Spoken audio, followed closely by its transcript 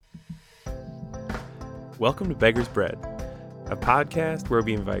Welcome to Beggar's Bread, a podcast where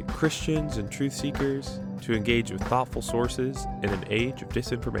we invite Christians and truth seekers to engage with thoughtful sources in an age of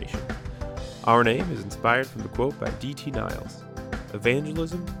disinformation. Our name is inspired from the quote by D.T. Niles: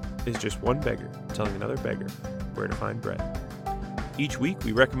 "Evangelism is just one beggar telling another beggar where to find bread." Each week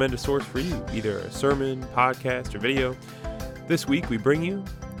we recommend a source for you, either a sermon, podcast, or video. This week we bring you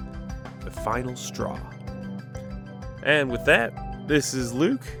The Final Straw. And with that, this is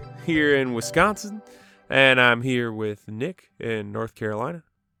Luke here in Wisconsin, and I'm here with Nick in North Carolina.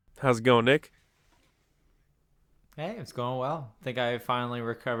 How's it going, Nick? Hey, it's going well. I think I finally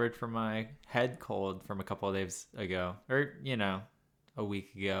recovered from my head cold from a couple of days ago, or, a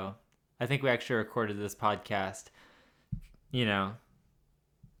week ago. I think we actually recorded this podcast, in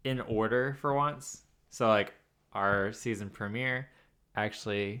order for once. So, our season premiere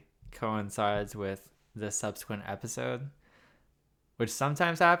actually coincides with the subsequent episode, which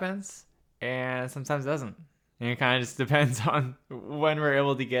sometimes happens and sometimes doesn't. And it kind of just depends on when we're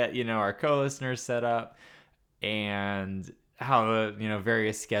able to get, our co-listeners set up and how the,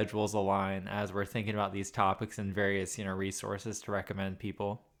 various schedules align as we're thinking about these topics and various, resources to recommend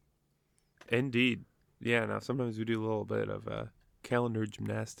people. Indeed. Yeah, now sometimes we do a little bit of calendar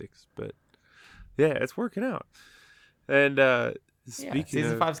gymnastics, but yeah, it's working out. And speaking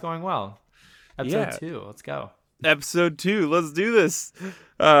season of, 5's going well. Episode 2, let's go. Episode 2, let's do this.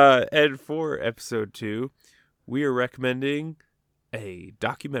 And for episode 2, we are recommending a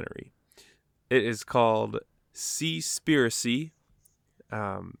documentary. It is called Seaspiracy.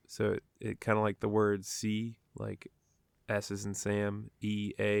 So it kind of like the word sea, like S as in Sam,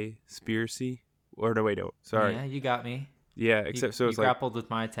 E-A, spiracy. Or no, wait, no, sorry. Yeah, you got me. Yeah, except so it's you like grappled with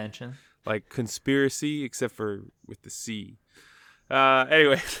my attention. Like conspiracy, except for with the C.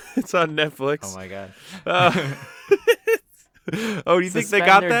 Anyway, it's on Netflix. Oh my god. Oh, do you think they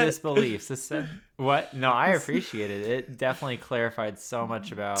got their that? Disbelief. What? No, I appreciate it. It definitely clarified so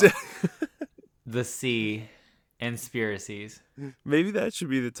much about the sea and conspiracies. Maybe that should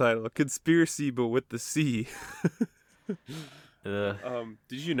be the title. Conspiracy, but with the C. Ugh.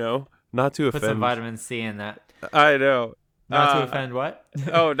 Did you know? Not to offend. Put some vitamin C in that. I know. Not to offend what?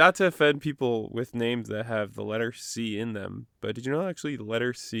 Not to offend people with names that have the letter C in them. But did you know actually the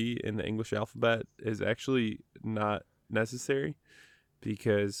letter C in the English alphabet is actually not necessary,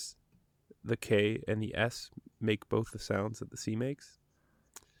 because the K and the S make both the sounds that the C makes.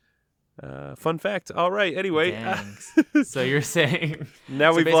 Fun fact. All right. Anyway. So you're saying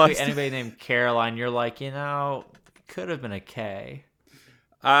now we've basically lost anybody named Caroline. You're like, could have been a K.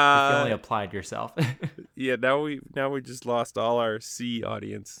 If you only applied yourself. Yeah. Now we just lost all our C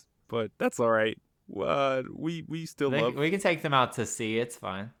audience, but that's all right. We still love. We can take them out to sea. It's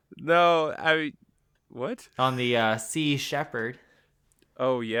fine. No, what? On the Sea Shepherd.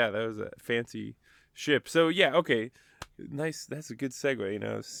 Oh yeah, that was a fancy ship. So yeah, okay, nice. That's a good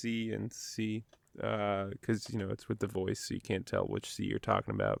segue. C and C, because it's with the voice, so you can't tell which sea you're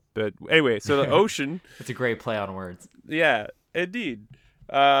talking about. But anyway, so the ocean. It's a great play on words. Yeah, indeed.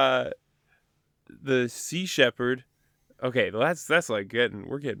 The Sea Shepherd. Okay, well, that's like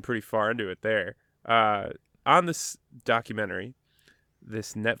we're getting pretty far into it there. On this documentary,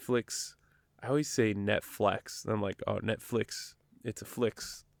 this Netflix. I always say Netflix. I'm like, oh, Netflix. It's a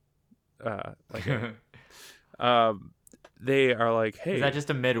flicks. They are like, hey. Is that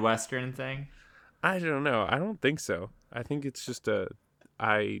just a Midwestern thing? I don't know. I don't think so. I think it's just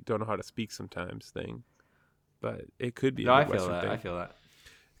I don't know how to speak sometimes thing. But it could be a Midwestern thing. I feel that.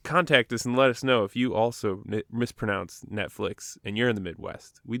 Contact us and let us know if you also mispronounce Netflix and you're in the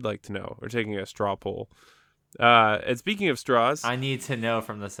Midwest. We'd like to know. We're taking a straw poll. And speaking of straws. I need to know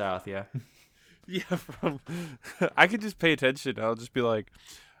from the South, yeah. Yeah, I could just pay attention. I'll just be like,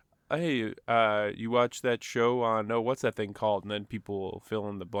 hey, you watch that show on, what's that thing called? And then people will fill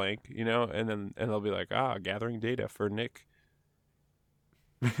in the blank, and they'll be like, gathering data for Nick.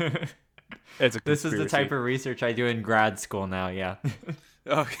 It's a conspiracy. This is the type of research I do in grad school now, yeah.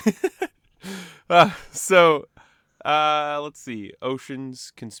 Okay. So, let's see.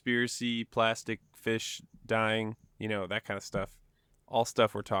 Oceans, conspiracy, plastic, fish dying, that kind of stuff. All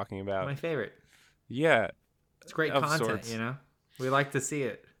stuff we're talking about. My favorite. Yeah. It's great content, We like to see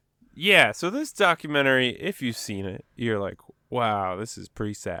it. Yeah, so this documentary, if you've seen it, you're like, wow, this is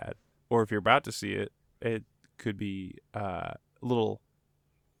pretty sad. Or if you're about to see it, it could be a little,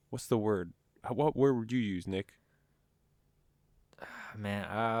 what's the word? What word would you use, Nick? Man,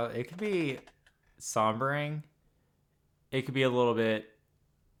 it could be sombering. It could be a little bit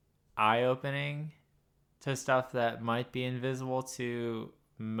eye-opening to stuff that might be invisible to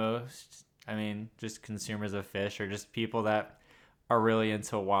most, just consumers of fish or just people that are really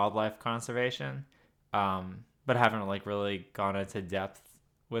into wildlife conservation. but haven't like really gone into depth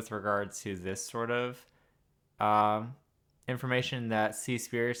with regards to this sort of um, information that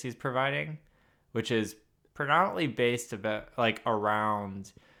Seaspiracy is providing, which is predominantly based about like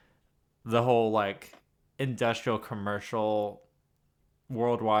around the whole like industrial commercial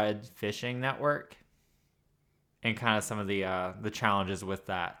worldwide fishing network and kind of some of the challenges with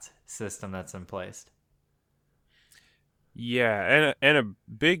that system that's in place. Yeah, and a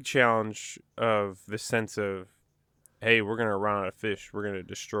big challenge of the sense of, hey, we're gonna run out of fish. We're gonna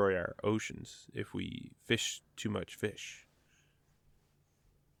destroy our oceans if we fish too much fish.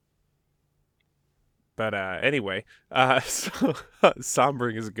 But anyway, so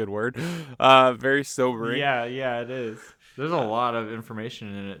sombering is a good word. Very sobering. Yeah, it is. There's a lot of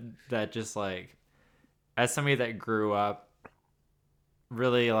information in it that just like, as somebody that grew up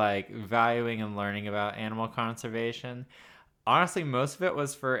really like valuing and learning about animal conservation, honestly, most of it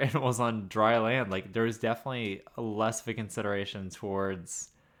was for animals on dry land. Like there was definitely less of a consideration towards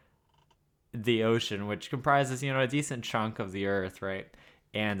the ocean, which comprises, a decent chunk of the earth, right?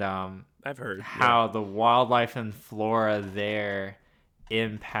 And I've heard how the wildlife and flora there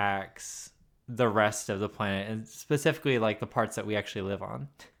impacts the rest of the planet, and specifically like the parts that we actually live on.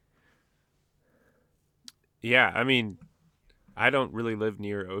 Yeah, I mean, I don't really live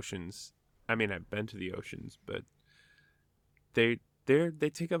near oceans. I mean, I've been to the oceans, but they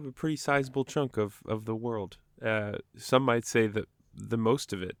take up a pretty sizable chunk of the world. Some might say that the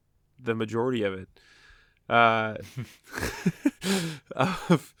most of it, the majority of it.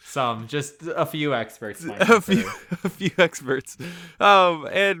 Some, just a few experts might a few experts.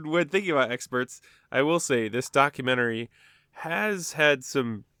 And when thinking about experts, I will say this documentary has had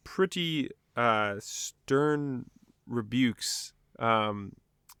some pretty stern rebukes. If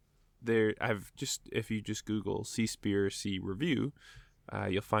you just Google Seaspiracy review,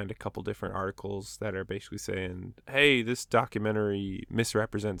 you'll find a couple different articles that are basically saying, hey, this documentary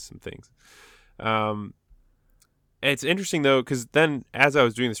misrepresents some things. It's interesting, though, because then as I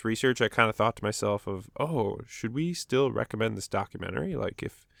was doing this research, I kind of thought to myself should we still recommend this documentary? Like,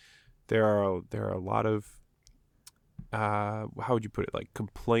 if there are a lot of, how would you put it, like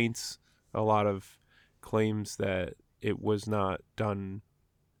complaints, a lot of claims that it was not done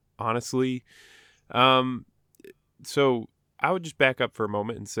honestly. So I would just back up for a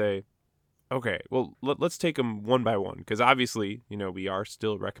moment and say, okay, well, let's take them one by one, because obviously, we are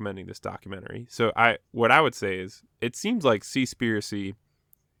still recommending this documentary. So what I would say is, it seems like Seaspiracy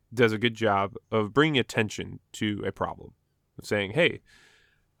does a good job of bringing attention to a problem, of saying, hey,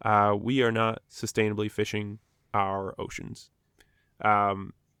 we are not sustainably fishing our oceans.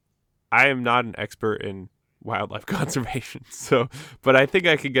 I am not an expert in wildlife conservation, but I think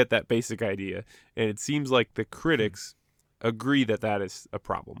I could get that basic idea, and it seems like the critics agree that that is a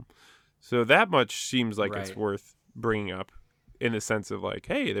problem. So that much seems like It's worth bringing up, in the sense of like,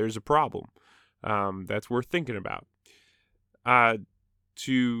 hey, there's a problem that's worth thinking about.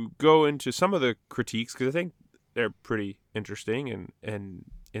 To go into some of the critiques, because I think they're pretty interesting and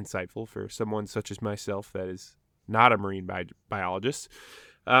insightful for someone such as myself that is not a marine biologist.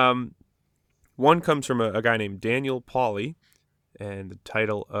 One comes from a guy named Daniel Pauly, and the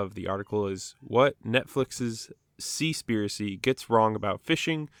title of the article is "What Netflix's Seaspiracy Gets Wrong About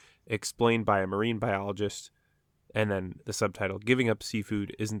Fishing, Explained by a Marine Biologist," and then the subtitle, "Giving Up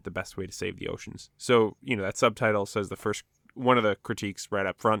Seafood Isn't the Best Way to Save the Oceans." So, that subtitle says one of the critiques right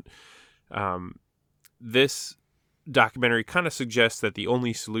up front. This documentary kind of suggests that the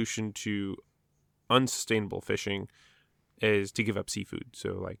only solution to unsustainable fishing is to give up seafood.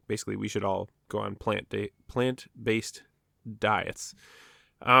 So, like, basically we should all go on plant-based diets,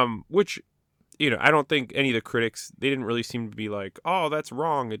 which, I don't think any of the critics, they didn't really seem to be like, oh, that's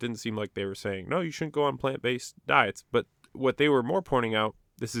wrong. It didn't seem like they were saying, no, you shouldn't go on plant-based diets. But what they were more pointing out,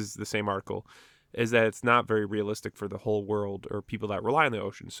 this is the same article, is that it's not very realistic for the whole world or people that rely on the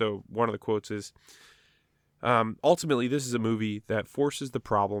ocean. So one of the quotes is, ultimately, this is a movie that forces the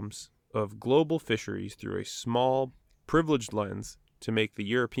problems of global fisheries through a small, privileged lens to make the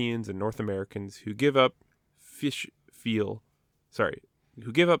Europeans and North Americans who give up fish feel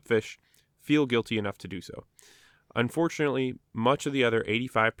guilty enough to do so. Unfortunately, much of the other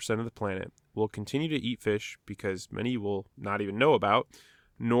 85% of the planet will continue to eat fish because many will not even know about,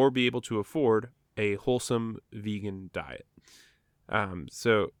 nor be able to afford, a wholesome vegan diet.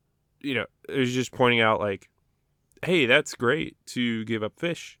 So, it was just pointing out, like, hey, that's great to give up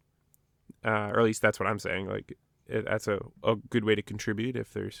fish. Or at least that's what I'm saying. Like, that's a good way to contribute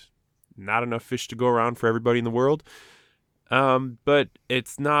if there's not enough fish to go around for everybody in the world. But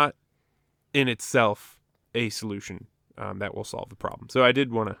it's not in itself a solution that will solve the problem. So I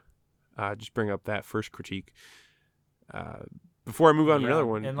did want to just bring up that first critique. Before I move on to another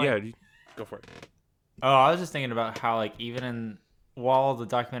one, and, like, go for it. Oh, I was just thinking about how, like, while the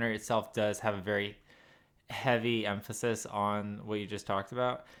documentary itself does have a very heavy emphasis on what you just talked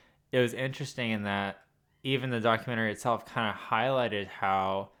about, it was interesting in that even the documentary itself kind of highlighted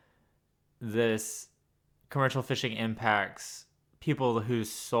how this commercial fishing impacts people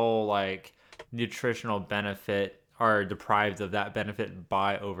whose sole, like, nutritional benefit are deprived of that benefit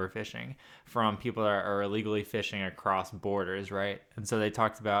by overfishing, from people that are illegally fishing across borders, right? And so they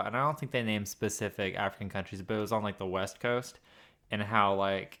talked about, and I don't think they named specific African countries, but it was on, like, the West Coast, and how,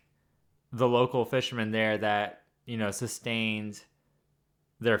 like, the local fishermen there that, sustained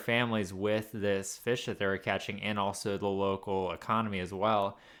their families with this fish that they were catching, and also the local economy as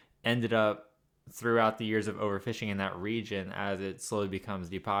well, ended up, throughout the years of overfishing in that region, as it slowly becomes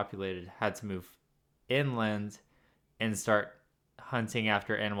depopulated, had to move inland and start hunting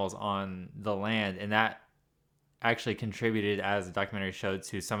after animals on the land. And that actually contributed, as the documentary showed,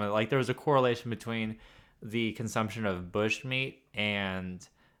 to some of, like, there was a correlation between the consumption of bush meat and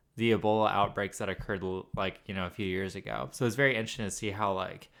the Ebola outbreaks that occurred, like, a few years ago. So it's very interesting to see how,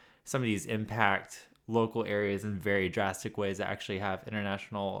 like, some of these impact local areas in very drastic ways that actually have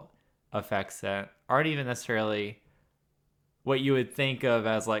international effects that aren't even necessarily what you would think of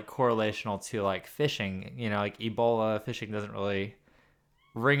as, like, correlational to, like, fishing. Like, Ebola fishing doesn't really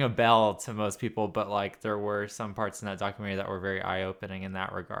ring a bell to most people, but, like, there were some parts in that documentary that were very eye-opening in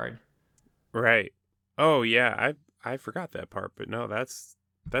that regard. Right. Oh yeah, I forgot that part, but no, that's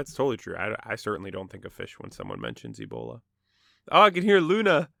totally true. I certainly don't think of fish when someone mentions Ebola. Oh, I can hear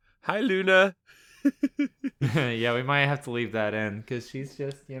Luna. Hi, Luna. Yeah, we might have to leave that in because she's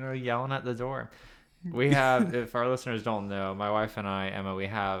just, yelling at the door. We have, if our listeners don't know, my wife and I, Emma, we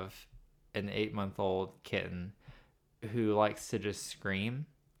have an 8-month-old kitten who likes to just scream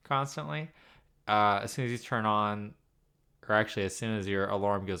constantly. As soon as you turn on, or actually as soon as your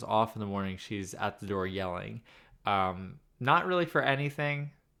alarm goes off in the morning, she's at the door yelling. Not really for anything.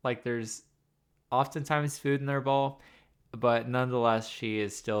 Like, there's oftentimes food in their bowl, but nonetheless, she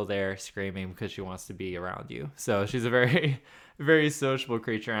is still there screaming because she wants to be around you. So she's a very, very sociable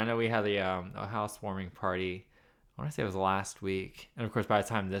creature. I know we had a housewarming party. I want to say it was last week, and of course, by the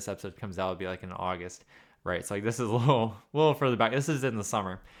time this episode comes out, it'll be like in August, right? So, like, this is a little further back. This is in the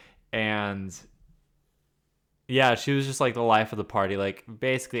summer, and yeah, she was just, like, the life of the party. Like,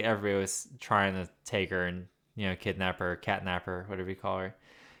 basically, everybody was trying to take her and, kidnap her, catnap her, whatever you call her,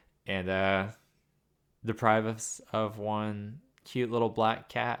 and deprive us of one cute little black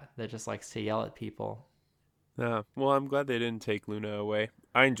cat that just likes to yell at people. Well, I'm glad they didn't take Luna away.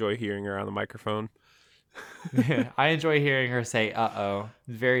 I enjoy hearing her on the microphone. I enjoy hearing her say "uh-oh."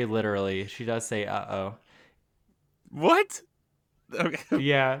 Very literally, she does say "uh-oh." What? Okay.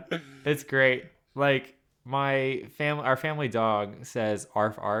 Yeah, it's great. Like, our family dog says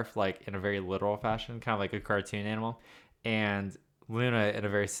 "arf arf," like, in a very literal fashion, kind of like a cartoon animal, and Luna, in a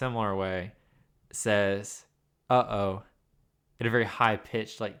very similar way, says "uh-oh" in a very high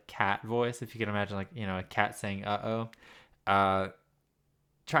pitched, like, cat voice. If you can imagine, like, a cat saying "uh-oh."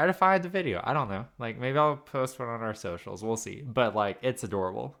 Try to find the video. I don't know. Like, maybe I'll post one on our socials. We'll see. But, like, it's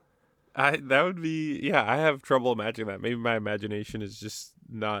adorable. That would be, yeah, I have trouble imagining that. Maybe my imagination is just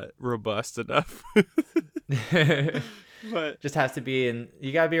not robust enough. But just has to be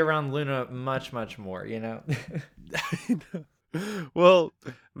you gotta be around Luna much, much more, Well,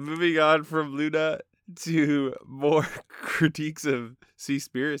 moving on from Luna to more critiques of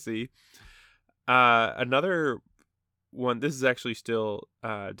Seaspiracy. Another one, this is actually still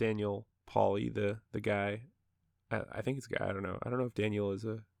Daniel Pauly, the guy. I think it's a guy. I don't know. I don't know if Daniel is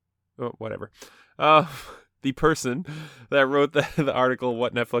whatever. The person that wrote the article,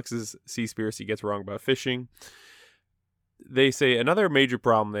 What Netflix's Seaspiracy Gets Wrong About Fishing. They say another major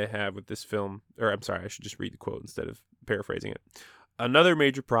problem they have with this film, or I'm sorry, I should just read the quote instead of paraphrasing it. Another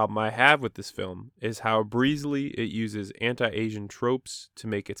major problem I have with this film is how breezily it uses anti-Asian tropes to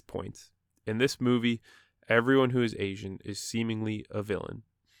make its points. In this movie, everyone who is Asian is seemingly a villain.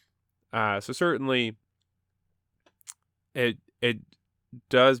 So certainly, it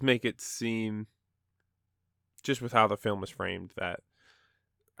does make it seem, just with how the film is framed, that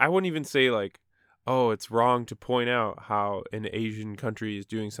I wouldn't even say, like, oh, it's wrong to point out how an Asian country is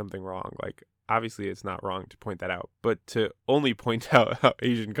doing something wrong. Like, obviously it's not wrong to point that out, but to only point out how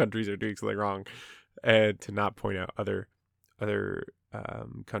Asian countries are doing something wrong and to not point out other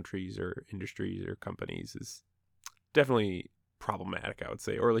countries or industries or companies is definitely problematic, I would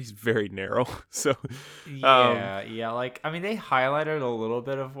say, or at least very narrow. So yeah, like, I mean, they highlighted a little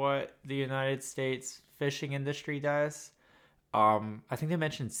bit of what the United States fishing industry does, I think they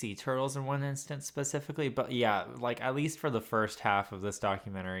mentioned sea turtles in one instance specifically, but yeah, like at least for the first half of this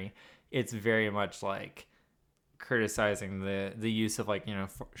documentary, it's very much like criticizing the use of like,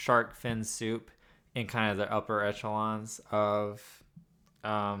 shark fin soup in kind of the upper echelons of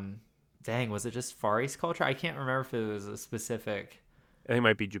um dang, was it just Far East culture? I can't remember if it was a specific I think it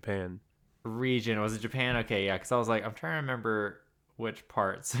might be Japan. region. Was it Japan? Okay, yeah, because I was like, I'm trying to remember which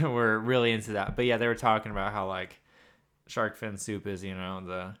parts were really into that. But yeah, they were talking about how like shark fin soup is,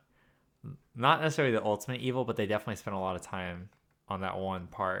 the not necessarily the ultimate evil, but they definitely spent a lot of time on that one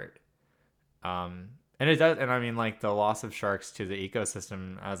part. And it does, and I mean, like the loss of sharks to the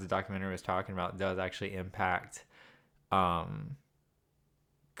ecosystem, as the documentary was talking about, does actually impact, kind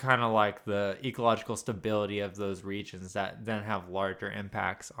of like the ecological stability of those regions that then have larger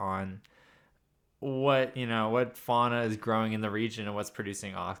impacts on what fauna is growing in the region and what's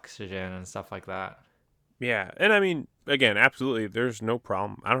producing oxygen and stuff like that. Yeah, and I mean, again, absolutely, there's no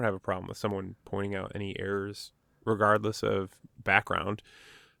problem. I don't have a problem with someone pointing out any errors, regardless of background.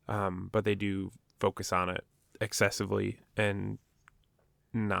 But they do focus on it excessively and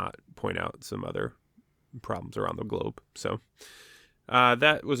not point out some other problems around the globe. So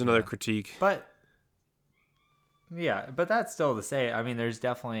that was another Yeah. critique. But yeah, but that's still to say, I mean, there's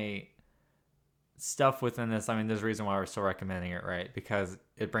definitely stuff within this. I mean, there's a reason why we're still recommending it, right? Because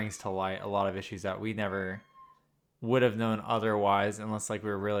it brings to light a lot of issues that we never would have known otherwise, unless like we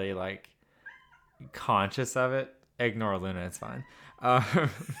were really like conscious of it. Ignore Luna, it's fine.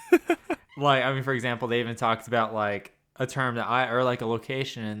 Like, I mean, for example, they even talked about like a term or like a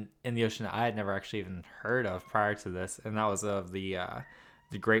location in the ocean that I had never actually even heard of prior to this, and that was of the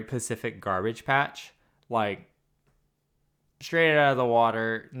Great Pacific Garbage Patch. Like, straight out of the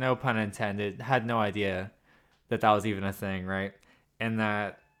water, no pun intended, had no idea that that was even a thing, right? And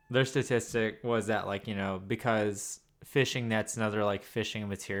that their statistic was that, like, because fishing nets and other like fishing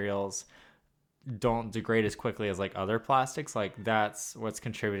materials don't degrade as quickly as like other plastics, like that's what's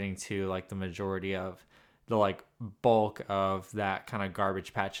contributing to like the majority of the like bulk of that kind of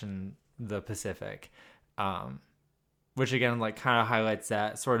garbage patch in the Pacific. Um, which again like kind of highlights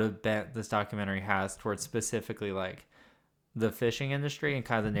that sort of bent this documentary has towards specifically like the fishing industry and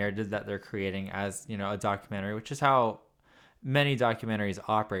kind of the narrative that they're creating as a documentary, which is how many documentaries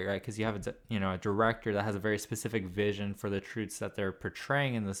operate, right? Because you have a director that has a very specific vision for the truths that they're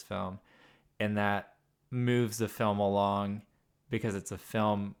portraying in this film, and that moves the film along because it's a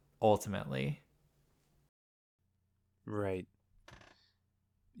film ultimately. Right.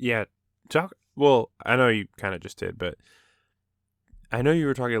 Yeah. Well, I know you kind of just did, but I know you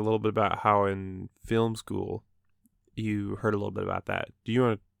were talking a little bit about how in film school you heard a little bit about that. Do you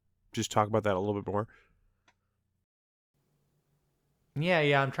want to just talk about that a little bit more?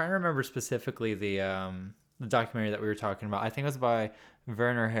 Yeah. I'm trying to remember specifically the documentary that we were talking about. I think it was by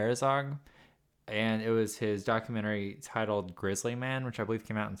Werner Herzog, and it was his documentary titled Grizzly Man, which I believe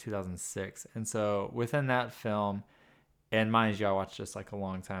came out in 2006. And so within that film, and mind you, I watched this like a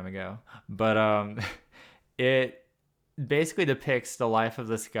long time ago, but it basically depicts the life of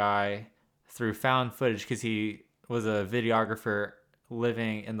this guy through found footage because he was a videographer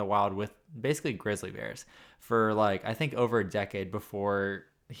living in the wild with basically grizzly bears for like I think over a decade before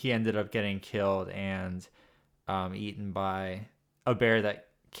he ended up getting killed and eaten by a bear that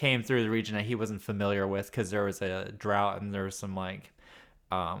came through the region that he wasn't familiar with because there was a drought and there was some like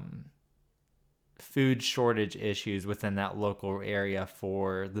um, food shortage issues within that local area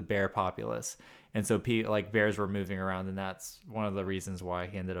for the bear populace. And so like bears were moving around, and that's one of the reasons why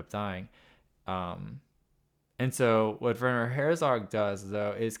he ended up dying. Um, and so what Werner Herzog does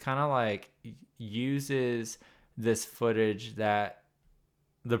though is kind of like uses this footage that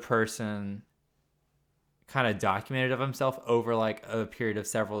the person kind of documented of himself over like a period of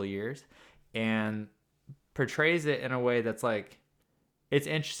several years and portrays it in a way that's like it's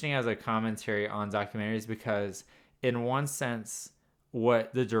interesting as a commentary on documentaries because in one sense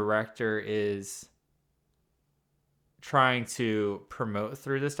what the director is trying to promote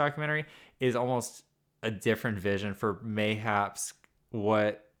through this documentary is almost a different vision for mayhaps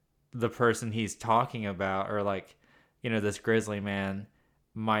what the person he's talking about or like this grizzly man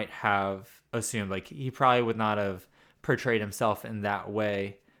might have assumed. Like he probably would not have portrayed himself in that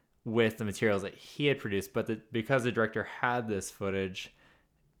way with the materials that he had produced, but because the director had this footage,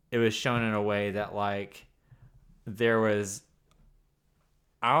 it was shown in a way that like there was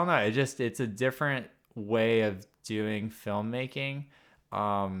I don't know, it's a different way of doing filmmaking,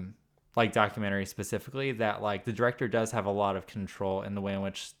 like documentary specifically, that like the director does have a lot of control in the way in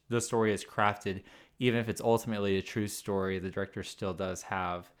which the story is crafted. Even if it's ultimately a true story, the director still does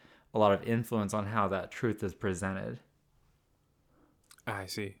have a lot of influence on how that truth is presented. I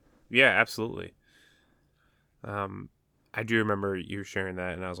see. Yeah, absolutely. I do remember you sharing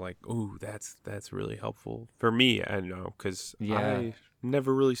that, and I was like, "Ooh, that's really helpful for me." I know because Yeah. I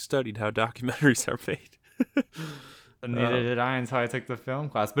never really studied how documentaries are made. Neither um, did I until I took the film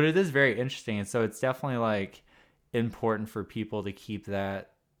class. But it is very interesting, and so it's definitely like important for people to keep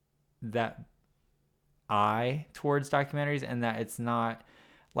that eye towards documentaries, and that it's not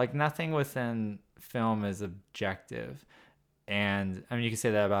like nothing within film is objective. And I mean, you can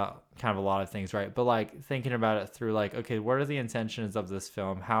say that about kind of a lot of things, right? But like thinking about it through, like, okay, what are the intentions of this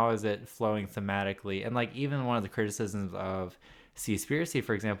film? How is it flowing thematically? And like, even one of the criticisms of Seaspiracy,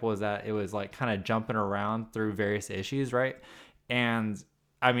 for example, is that it was like kind of jumping around through various issues, right? And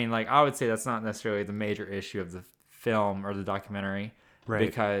I mean, like, I would say that's not necessarily the major issue of the film or the documentary, right.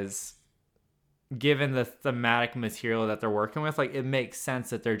 because given the thematic material that they're working with, like, it makes sense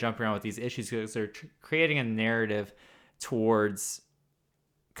that they're jumping around with these issues because they're creating a narrative towards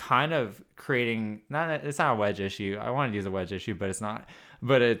kind of creating, not, it's not a wedge issue. I wanted to use a wedge issue, but it's not.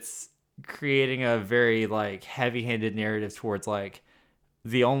 But it's creating a very like heavy-handed narrative towards like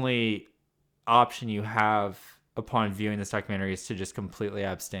the only option you have upon viewing this documentary is to just completely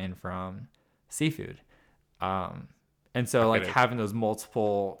abstain from seafood. Um, and so I like get it. having those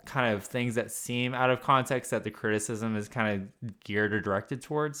multiple kind of things that seem out of context that the criticism is kind of geared or directed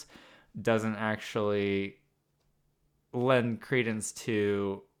towards doesn't actually lend credence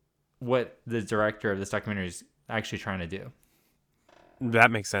to what the director of this documentary is actually trying to do. That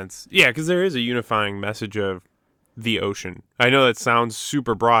makes sense. Yeah, because there is a unifying message of the ocean. I know that sounds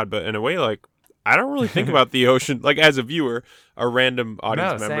super broad, but in a way, like, I don't really think about the ocean, like, as a viewer, a random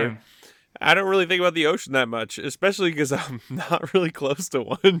audience No, member. same. I don't really think about the ocean that much, especially because I'm not really close to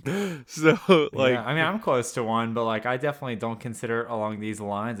one. So, Yeah, like, I mean, I'm close to one, but like I definitely don't consider it along these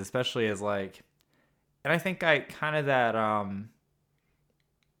lines, especially as like, and I think I kind of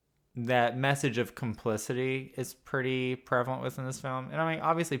that message of complicity is pretty prevalent within this film. And I mean,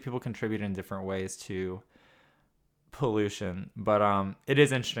 obviously people contribute in different ways to pollution, but it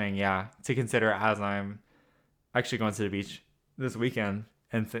is interesting, yeah, to consider as I'm actually going to the beach this weekend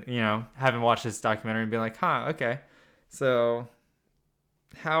and having watched this documentary and being like, huh, okay, so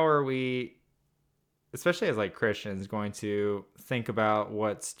how are we, especially as like Christians, going to think about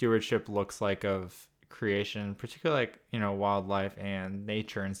what stewardship looks like of creation, particularly like wildlife and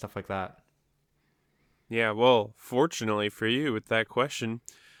nature and stuff like that. yeah, well, fortunately for you with that question,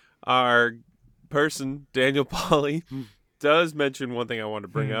 our person, Daniel Polly, does mention one thing I want to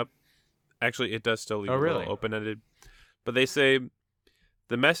bring up. Actually, it does still leave Oh, it a little really? open-ended. But they say,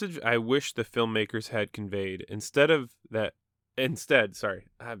 the message I wish the filmmakers had conveyed sorry,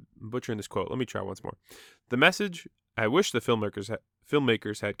 I'm butchering this quote. Let me try once more. The message I wish the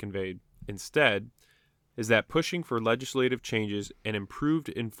filmmakers had conveyed instead is that pushing for legislative changes and improved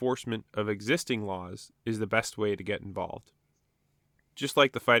enforcement of existing laws is the best way to get involved. Just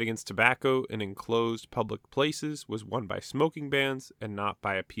like the fight against tobacco in enclosed public places was won by smoking bans and not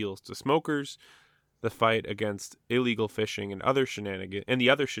by appeals to smokers, the fight against illegal fishing and the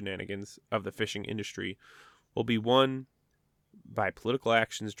other shenanigans of the fishing industry will be won by political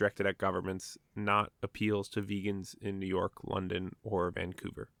actions directed at governments, not appeals to vegans in New York, London, or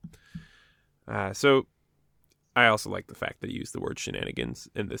Vancouver. So I also like the fact that he used the word shenanigans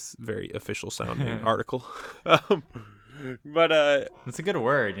in this very official sounding article. But It's a good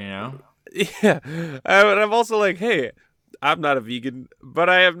word, yeah, I'm also like, hey, I'm not a vegan, but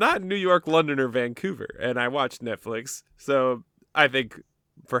I am not in New York, London, or Vancouver, and I watch Netflix, so I think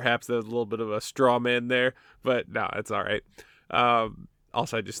perhaps there's a little bit of a straw man there, but no, it's all right.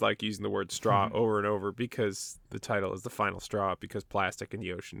 Also, I just like using the word straw over and over because the title is The Final Straw, because plastic in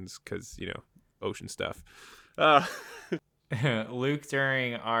the oceans, because, ocean stuff. Luke,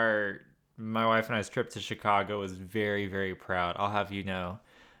 during my wife and I's trip to Chicago, was very, very proud, I'll have you know,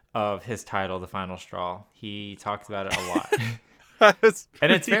 of his title, The Final Straw. He talked about it a lot.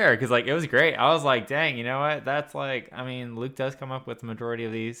 And it's fair because like it was great. I was like, dang, you know what? That's like, I mean, Luke does come up with the majority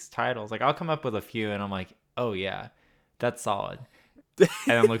of these titles. Like I'll come up with a few and I'm like, oh yeah, that's solid. And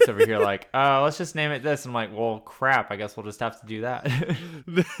then Luke's over here like, let's just name it this. I'm like, well, crap. I guess we'll just have to do that.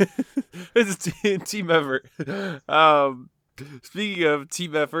 It's a team effort. Speaking of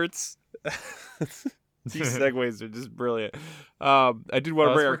team efforts, these segues are just brilliant. I did want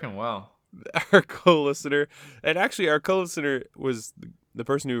to bring working well. our co-listener, and actually our co-listener was the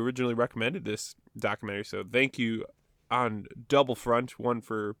person who originally recommended this documentary. So thank you on double front, one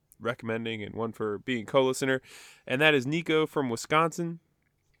for recommending and one for being co-listener, and that is Nico from Wisconsin.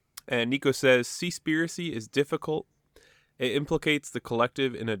 And Nico says, Seaspiracy is difficult. It implicates the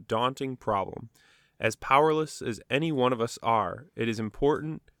collective in a daunting problem, As powerless as any one of us are, it is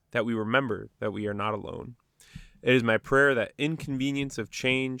important that we remember that we are not alone. It is my prayer that inconvenience of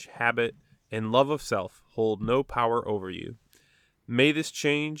change, habit, and love of self hold no power over you. May this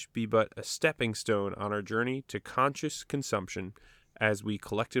change be but a stepping stone on our journey to conscious consumption as we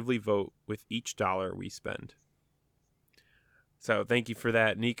collectively vote with each dollar we spend. So thank you for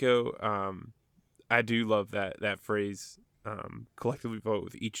that, Nico. I do love that phrase, collectively vote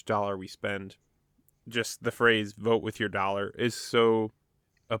with each dollar we spend. Just the phrase vote with your dollar is so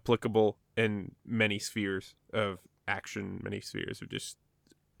applicable in many spheres of action, many spheres of just,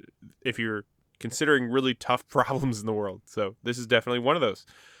 if you're considering really tough problems in the world. So this is definitely one of those.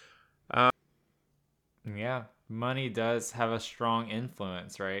 Yeah, money does have a strong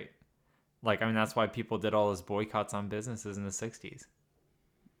influence, right? Like, I mean, that's why people did all those boycotts on businesses in the 60s.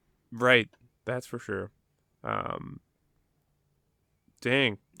 Right. That's for sure.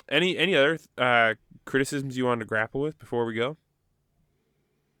 Dang. Any other criticisms you wanted to grapple with before we go?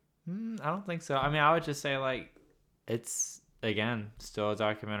 I don't think so. I mean, I would just say, like, it's, again, still a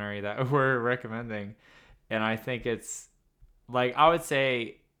documentary that we're recommending. And I think it's, like, I would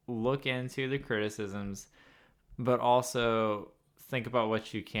say look into the criticisms, but also think about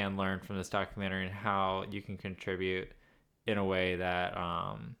what you can learn from this documentary and how you can contribute in a way that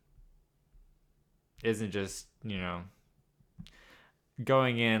isn't just,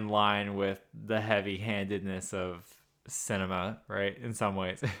 going in line with the heavy-handedness of cinema, right? In some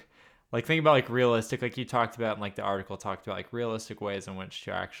ways. Like, think about, like, realistic, like you talked about, and like the article talked about, like, realistic ways in which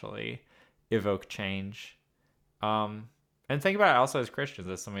to actually evoke change. And think about it also as Christians,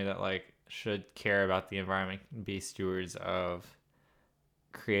 as somebody that, like, should care about the environment, be stewards of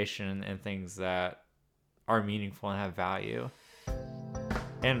creation and things that are meaningful and have value.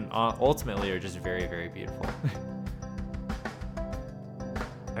 And ultimately are just very, very beautiful.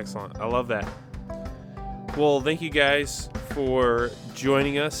 Excellent. I love that. Well, thank you guys for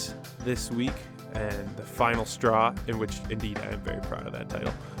joining us this week and the final straw, in which indeed I am very proud of that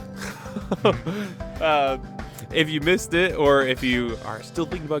title. If you missed it, or if you are still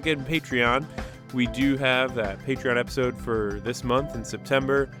thinking about getting Patreon, we do have that Patreon episode for this month in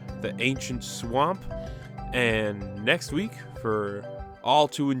September, The Ancient Swamp. And next week, for all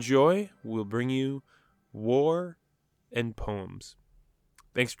to enjoy, we'll bring you War and Poems.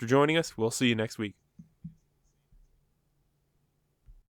 Thanks for joining us. We'll see you next week.